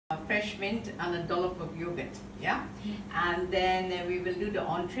fresh mint and a dollop of yogurt. Yeah, and then we will do the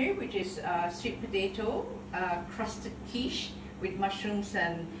entree, which is sweet potato crusted quiche with mushrooms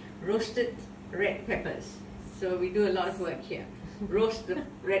and roasted red peppers. So we do a lot of work here. Roast the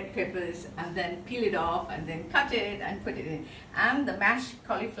red peppers and then peel it off and then cut it and put it in. And the mashed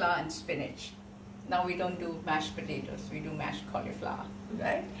cauliflower and spinach. Now we don't do mashed potatoes, we do mashed cauliflower,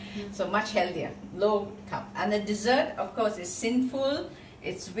 right? So much healthier, low carb. And the dessert, of course, is sinful,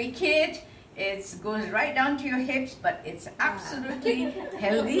 it's wicked, it goes right down to your hips, but it's absolutely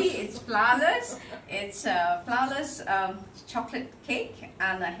healthy, it's flawless. It's flawless chocolate cake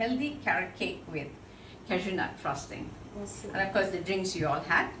and a healthy carrot cake with cashew nut frosting. Awesome. And of course the drinks you all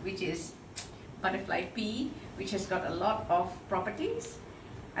had, which is butterfly pea, which has got a lot of properties.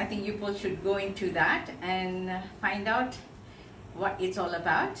 I think you both should go into that and find out what it's all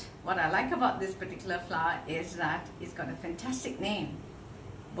about. What I like about this particular flower is that it's got a fantastic name.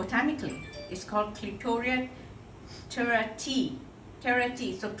 Botanically, it's called Clitoria terati.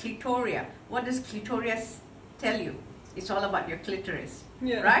 Terati, so clitoria. What does clitoria tell you? It's all about your clitoris,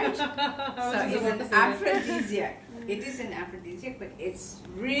 right? So it's an aphrodisiac. It is an aphrodisiac, but it's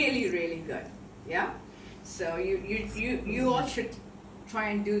really, really good. Yeah. So you all should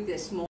try and do this more.